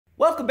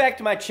Welcome back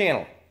to my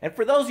channel, and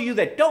for those of you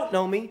that don't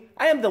know me,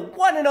 I am the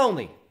one and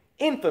only,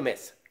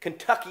 infamous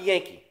Kentucky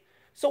Yankee.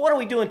 So what are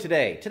we doing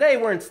today? Today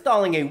we're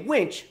installing a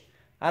winch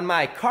on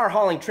my car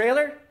hauling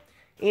trailer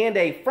and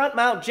a front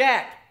mount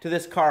jack to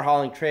this car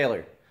hauling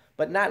trailer,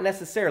 but not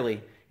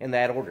necessarily in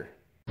that order.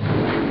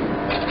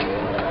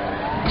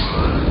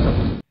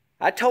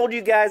 I told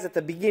you guys at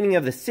the beginning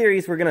of the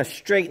series we're going to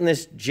straighten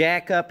this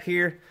jack up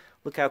here.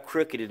 Look how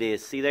crooked it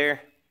is, see there?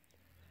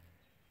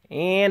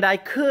 And I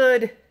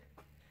could...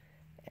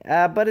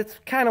 but it's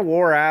kind of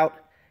wore out.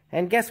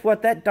 And guess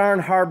what? That darn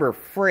Harbor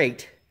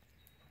Freight,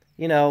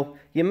 you know,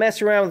 you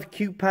mess around with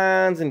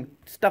coupons and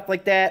stuff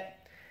like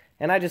that.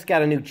 And I just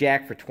got a new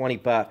jack for 20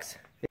 bucks.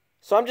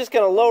 So I'm just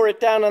going to lower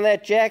it down on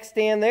that jack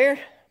stand there.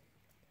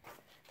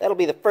 That'll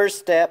be the first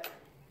step.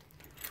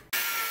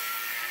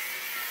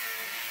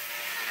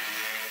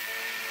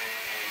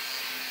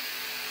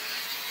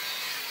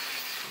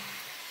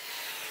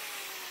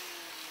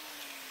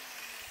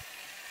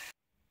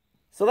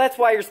 So that's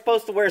why you're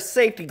supposed to wear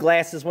safety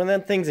glasses when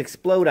them things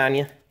explode on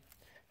you.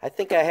 I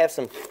think I have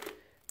some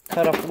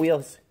cut-off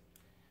wheels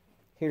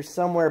here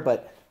somewhere,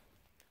 but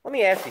let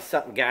me ask you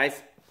something,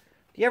 guys.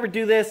 Do you ever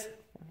do this?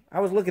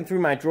 I was looking through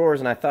my drawers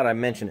and I thought I'd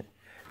mention it.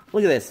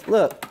 Look at this,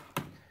 look.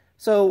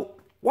 So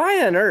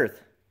why on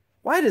earth,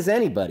 why does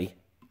anybody,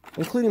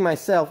 including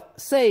myself,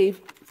 save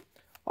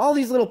all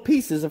these little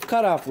pieces of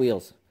cut-off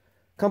wheels?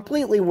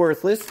 Completely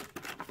worthless.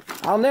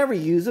 I'll never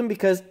use them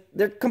because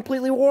they're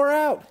completely wore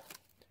out.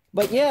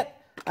 But yet,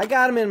 I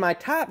got them in my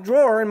top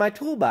drawer in my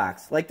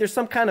toolbox, like there's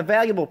some kind of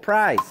valuable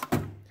prize.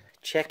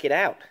 Check it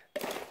out.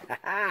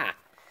 Ha-ha!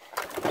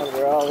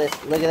 Over all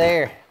this, look at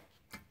there.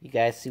 You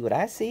guys see what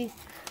I see?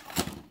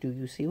 Do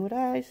you see what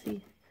I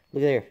see?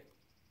 Look at there.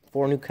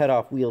 4 new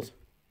cutoff wheels.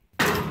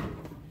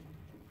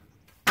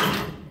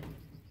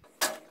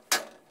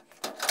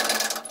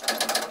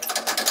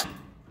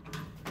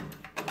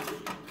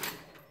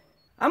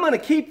 I'm going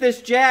to keep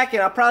this jack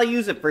and I'll probably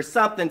use it for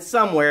something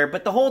somewhere,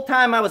 but the whole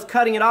time I was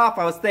cutting it off,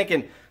 I was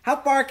thinking, how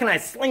far can I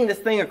sling this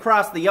thing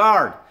across the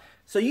yard?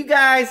 So you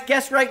guys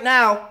guess right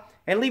now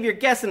and leave your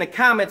guess in the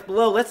comments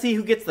below. Let's see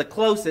who gets the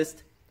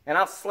closest, and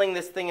I'll sling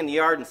this thing in the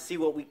yard and see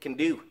what we can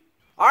do.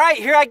 All right,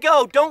 here I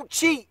go. Don't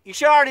cheat. You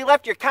should have already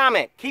left your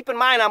comment. Keep in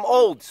mind I'm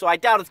old, so I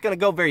doubt it's going to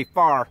go very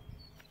far.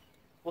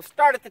 We'll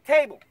start at the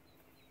table.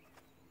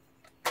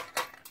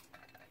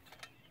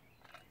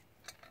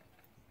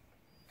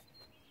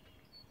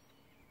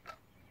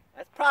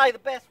 That's probably the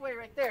best way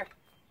right there.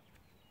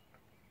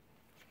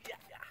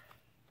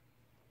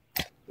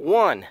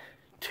 1,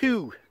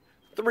 2,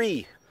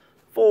 3,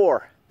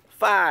 4,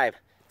 5,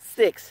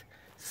 6,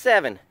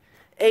 7,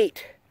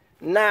 8,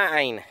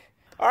 9.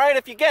 All right,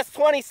 if you guessed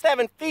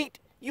 27 feet,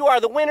 you are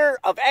the winner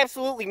of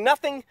absolutely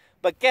nothing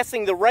but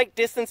guessing the right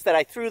distance that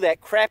I threw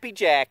that crappy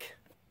jack.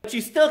 But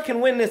you still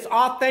can win this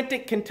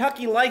authentic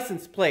Kentucky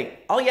license plate.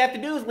 All you have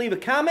to do is leave a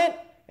comment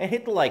and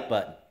hit the like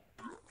button.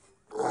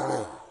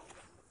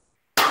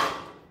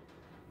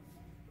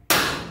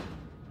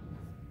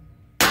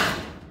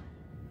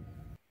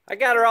 I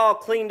got her all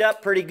cleaned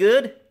up pretty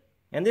good,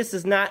 and this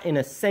is not an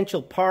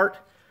essential part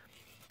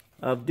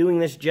of doing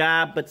this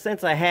job, but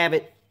since I have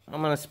it,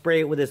 I'm going to spray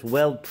it with this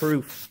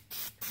weld-proof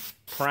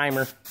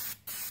primer.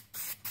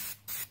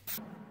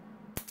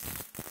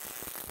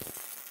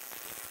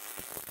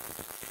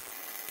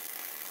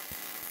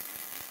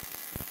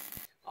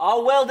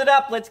 All welded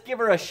up, let's give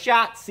her a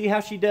shot, see how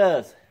she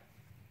does.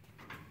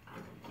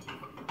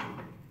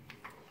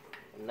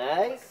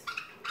 Nice.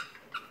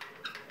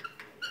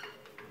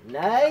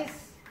 Nice.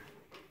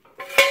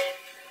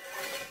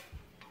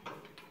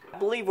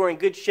 I believe we're in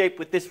good shape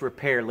with this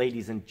repair,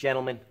 ladies and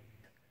gentlemen.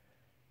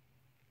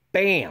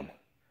 Bam!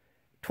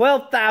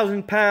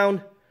 12,000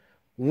 pound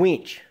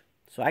winch.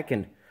 So I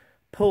can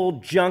pull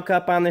junk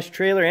up on this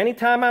trailer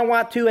anytime I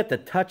want to at the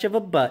touch of a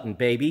button,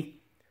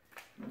 baby.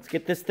 Let's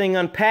get this thing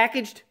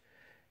unpackaged,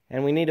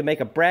 and we need to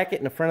make a bracket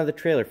in the front of the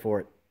trailer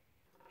for it.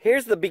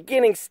 Here's the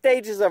beginning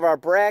stages of our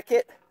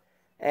bracket,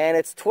 and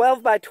it's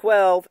 12 by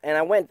 12, and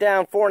I went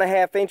down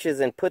 4.5 inches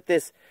and put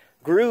this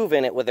groove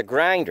in it with a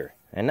grinder.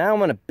 And now I'm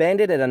going to bend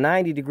it at a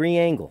 90-degree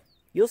angle.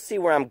 You'll see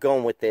where I'm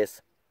going with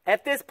this.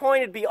 At this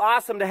point, it'd be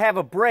awesome to have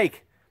a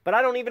brake, but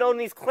I don't even own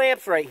these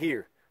clamps right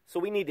here, so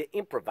we need to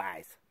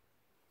improvise.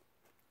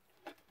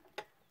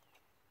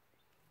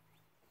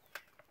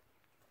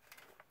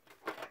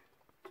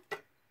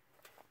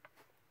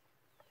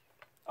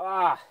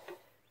 Ah.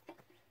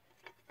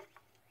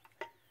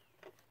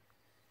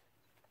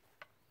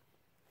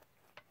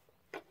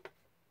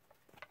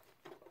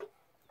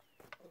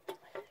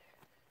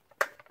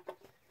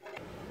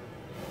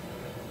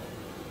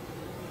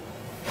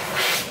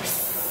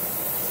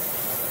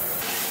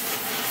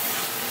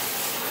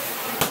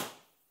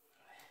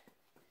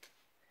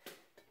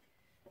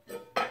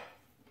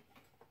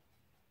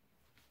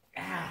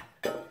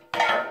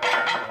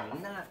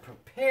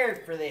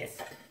 Prepared for this.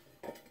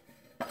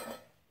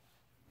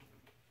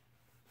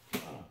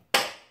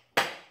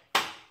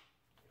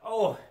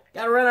 Oh,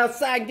 gotta run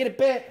outside and get it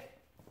bent.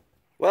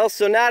 Well,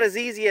 so not as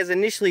easy as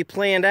initially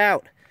planned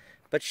out.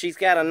 but she's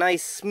got a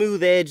nice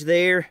smooth edge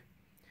there.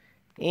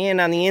 And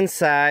on the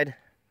inside,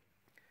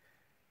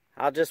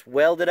 I'll just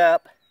weld it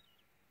up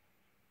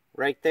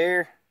right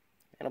there.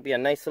 It'll be a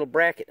nice little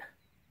bracket.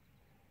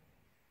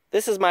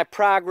 This is my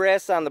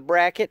progress on the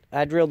bracket.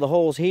 I drilled the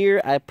holes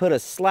here. I put a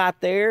slot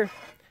there.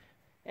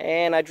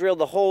 And I drilled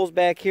the holes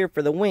back here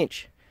for the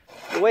winch.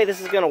 The way this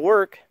is going to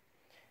work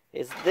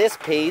is this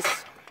piece.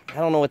 I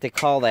don't know what they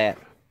call that.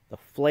 The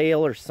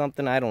flail or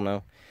something. I don't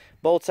know.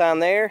 Bolts on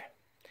there.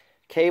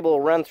 Cable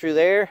will run through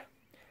there.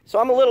 So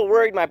I'm a little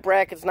worried my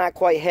bracket's not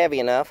quite heavy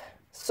enough.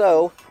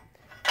 So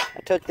I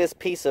took this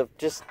piece of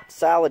just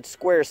solid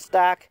square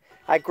stock.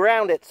 I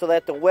ground it so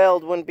that the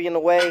weld wouldn't be in the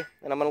way.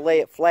 And I'm going to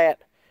lay it flat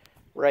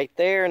right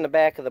there in the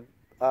back of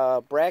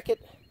the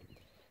bracket.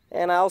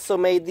 And I also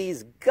made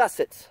these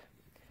gussets,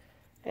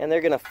 and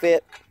they're gonna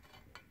fit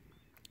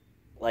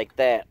like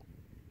that.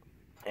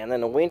 And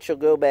then the winch will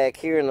go back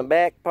here in the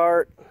back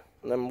part,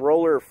 and then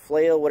roller,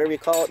 flail, whatever you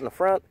call it, in the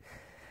front.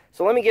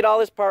 So let me get all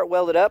this part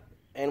welded up,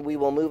 and we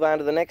will move on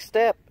to the next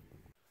step.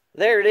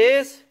 There it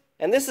is,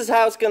 and this is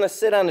how it's gonna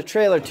sit on the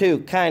trailer too,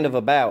 kind of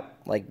about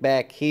like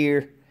back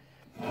here.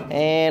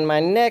 And my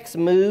next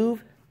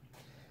move,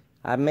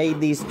 I made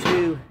these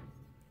two.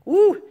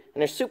 Woo!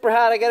 And they're super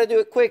hot. I got to do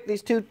it quick.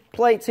 These two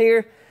plates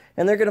here,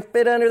 and they're going to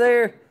fit under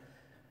there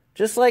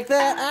just like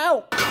that.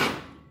 Ow!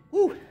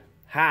 Woo!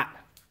 Hot.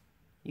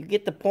 You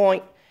get the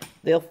point.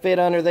 They'll fit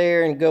under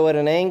there and go at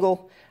an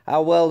angle.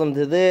 I'll weld them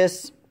to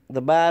this,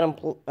 the bottom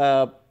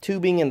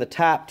tubing and the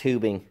top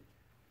tubing.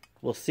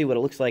 We'll see what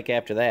it looks like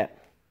after that.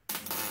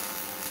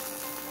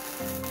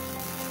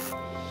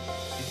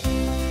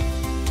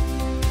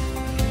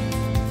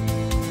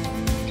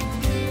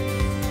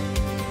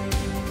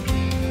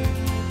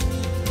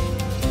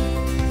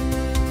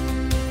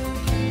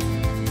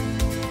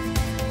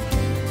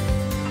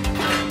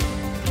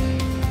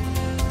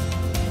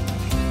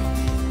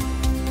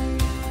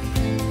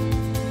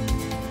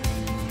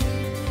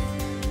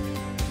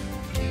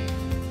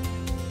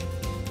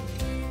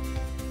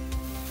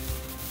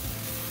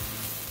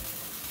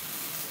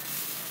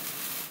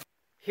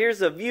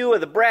 Here's a view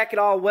of the bracket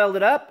all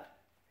welded up,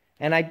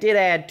 and I did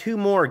add two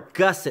more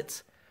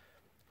gussets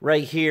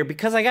right here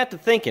because I got to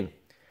thinking,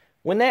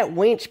 when that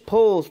winch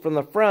pulls from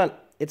the front,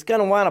 it's going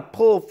to want to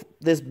pull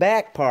this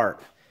back part.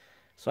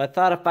 So I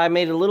thought if I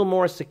made it a little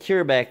more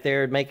secure back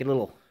there, it'd make it a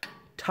little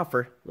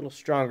tougher, a little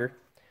stronger.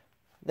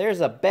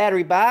 There's a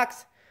battery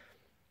box.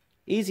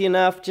 Easy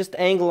enough, just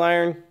angle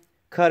iron,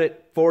 cut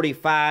it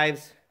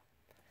 45s,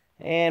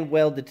 and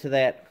weld it to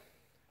that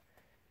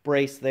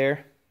brace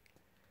there.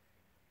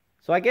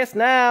 So I guess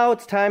now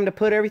it's time to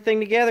put everything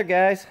together,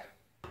 guys.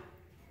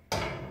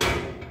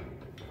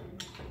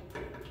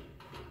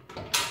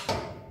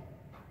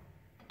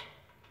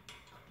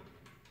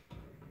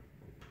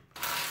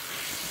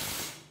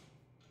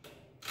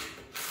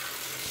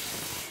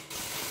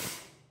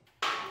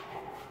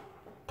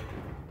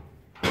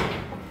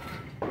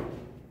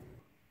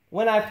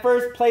 When I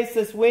first placed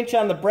this winch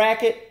on the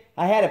bracket,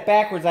 I had it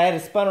backwards. I had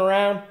it spun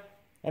around,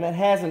 and it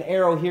has an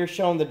arrow here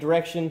showing the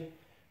direction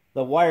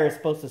the wire is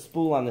supposed to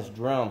spool on this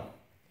drum.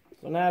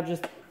 So now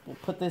just we'll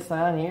put this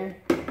on here.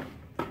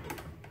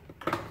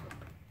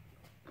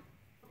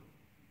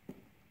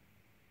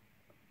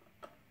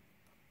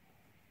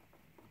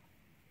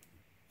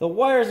 The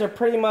wires are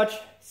pretty much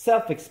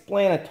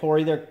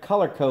self-explanatory. They're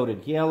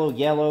color-coded. Yellow,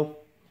 yellow.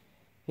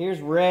 Here's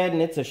red,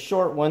 and it's a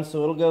short one,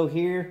 so it'll go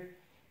here.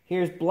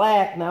 Here's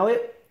black. Now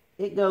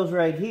it goes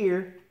right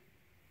here.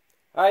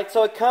 Alright,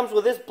 so it comes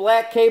with this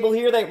black cable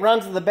here that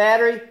runs to the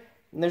battery.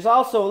 And there's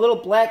also a little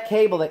black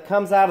cable that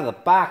comes out of the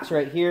box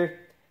right here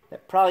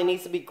that probably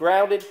needs to be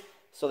grounded.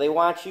 So they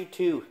want you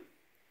to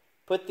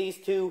put these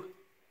two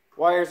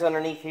wires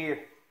underneath here.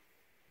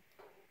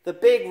 The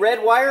big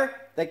red wire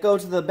that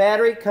goes to the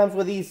battery comes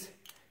with these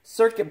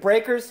circuit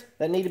breakers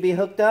that need to be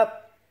hooked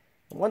up.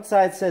 One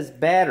side says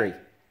battery.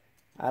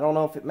 I don't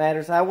know if it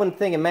matters. I wouldn't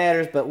think it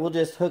matters, but we'll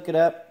just hook it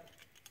up.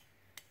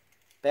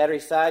 Battery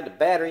side to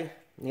battery.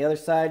 And the other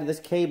side of this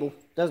cable.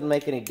 Doesn't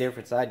make any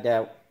difference, I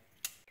doubt.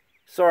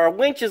 So our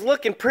winch is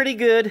looking pretty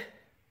good,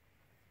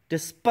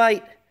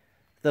 despite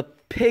the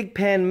pig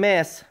pen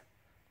mess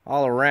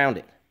all around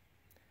it.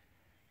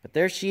 But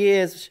there she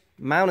is,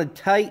 mounted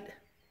tight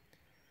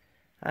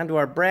onto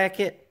our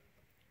bracket,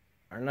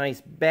 our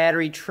nice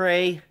battery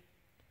tray.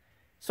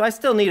 So I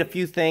still need a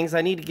few things.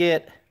 I need to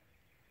get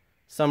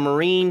some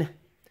marine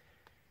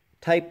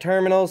type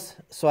terminals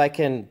so I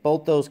can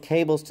bolt those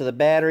cables to the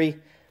battery.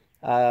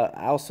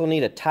 I also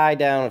need a tie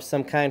down of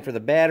some kind for the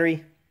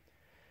battery.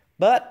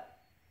 But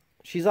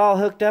she's all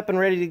hooked up and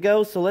ready to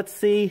go, so let's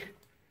see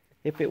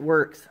if it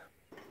works.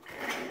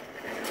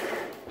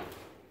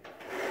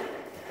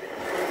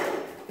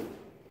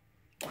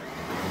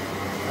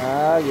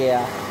 Oh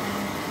yeah.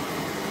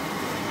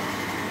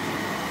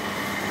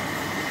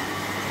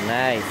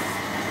 Nice.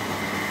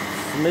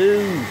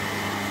 Smooth.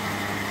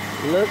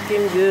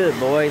 Looking good,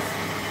 boys.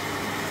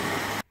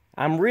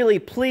 I'm really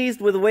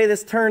pleased with the way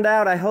this turned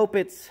out. I hope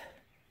it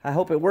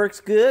works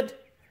good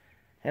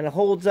and it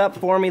holds up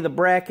for me, the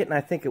bracket, and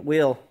I think it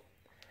will.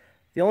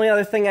 The only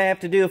other thing I have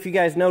to do, if you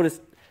guys notice,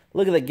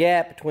 look at the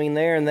gap between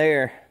there and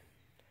there,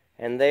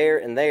 and there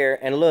and there,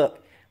 and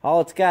look,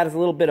 all it's got is a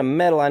little bit of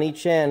metal on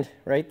each end,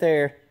 right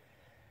there.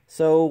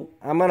 So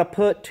I'm going to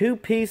put 2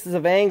 pieces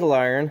of angle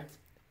iron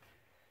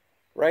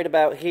right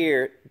about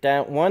here,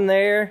 down one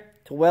there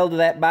to weld to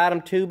that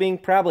bottom tubing,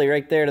 probably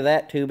right there to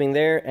that tubing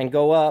there, and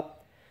go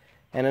up,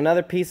 and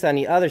another piece on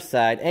the other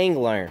side,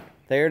 angle iron,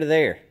 there to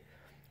there.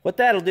 What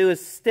that'll do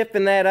is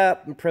stiffen that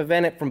up and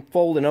prevent it from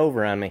folding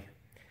over on me.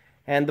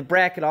 And the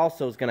bracket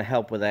also is going to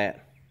help with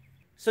that.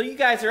 So you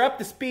guys are up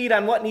to speed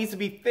on what needs to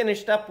be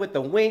finished up with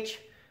the winch.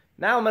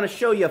 Now I'm going to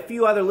show you a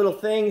few other little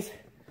things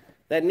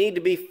that need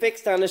to be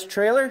fixed on this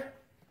trailer.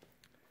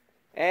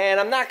 And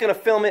I'm not going to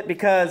film it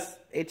because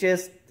it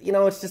just, you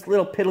know, it's just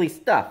little piddly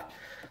stuff.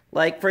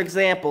 Like, for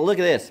example, look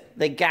at this.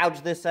 They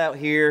gouged this out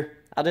here.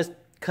 I'll just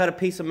cut a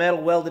piece of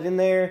metal, weld it in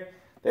there.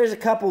 There's a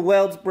couple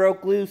welds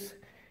broke loose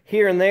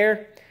here and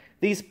there.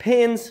 These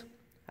pins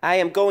I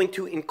am going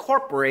to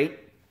incorporate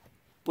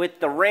with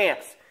the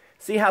ramps.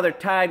 See how they're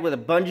tied with a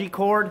bungee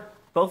cord?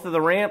 Both of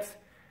the ramps?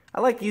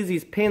 I like to use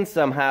these pins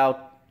somehow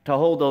to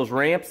hold those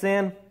ramps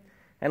in.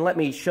 And let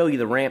me show you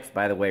the ramps,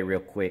 by the way, real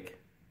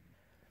quick.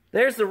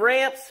 There's the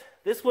ramps.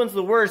 This one's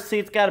the worst. See,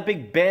 it's got a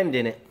big bend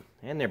in it.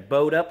 And they're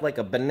bowed up like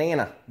a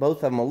banana. Both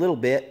of them a little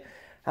bit.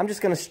 I'm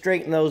just going to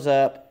straighten those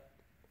up.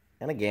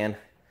 And again,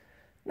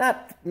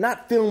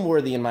 not film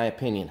worthy in my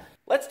opinion.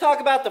 Let's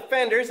talk about the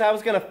fenders. I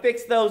was going to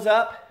fix those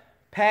up,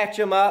 patch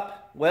them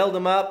up, weld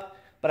them up.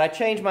 But I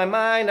changed my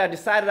mind. I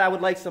decided I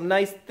would like some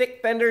nice thick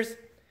fenders.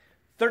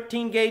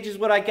 13 gauge is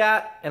what I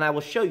got. And I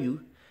will show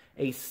you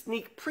a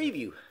sneak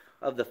preview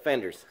of the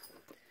fenders.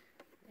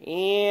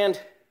 And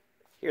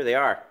here they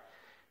are.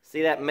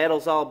 See that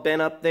metal's all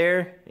bent up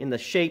there in the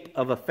shape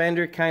of a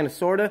fender, kind of,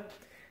 sort of.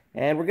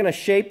 And we're going to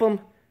shape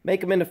them,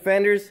 make them into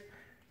fenders,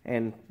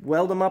 and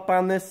weld them up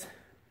on this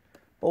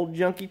old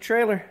junky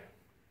trailer.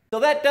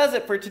 So that does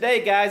it for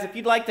today, guys. If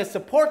you'd like to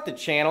support the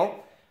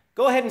channel,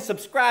 go ahead and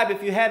subscribe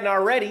if you hadn't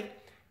already.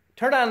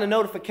 Turn on the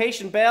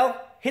notification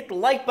bell, hit the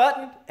like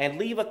button, and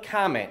leave a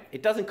comment.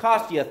 It doesn't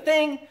cost you a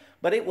thing,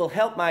 but it will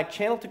help my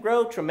channel to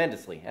grow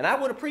tremendously, and I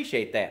would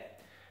appreciate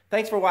that.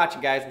 Thanks for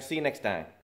watching, guys. We'll see you next time.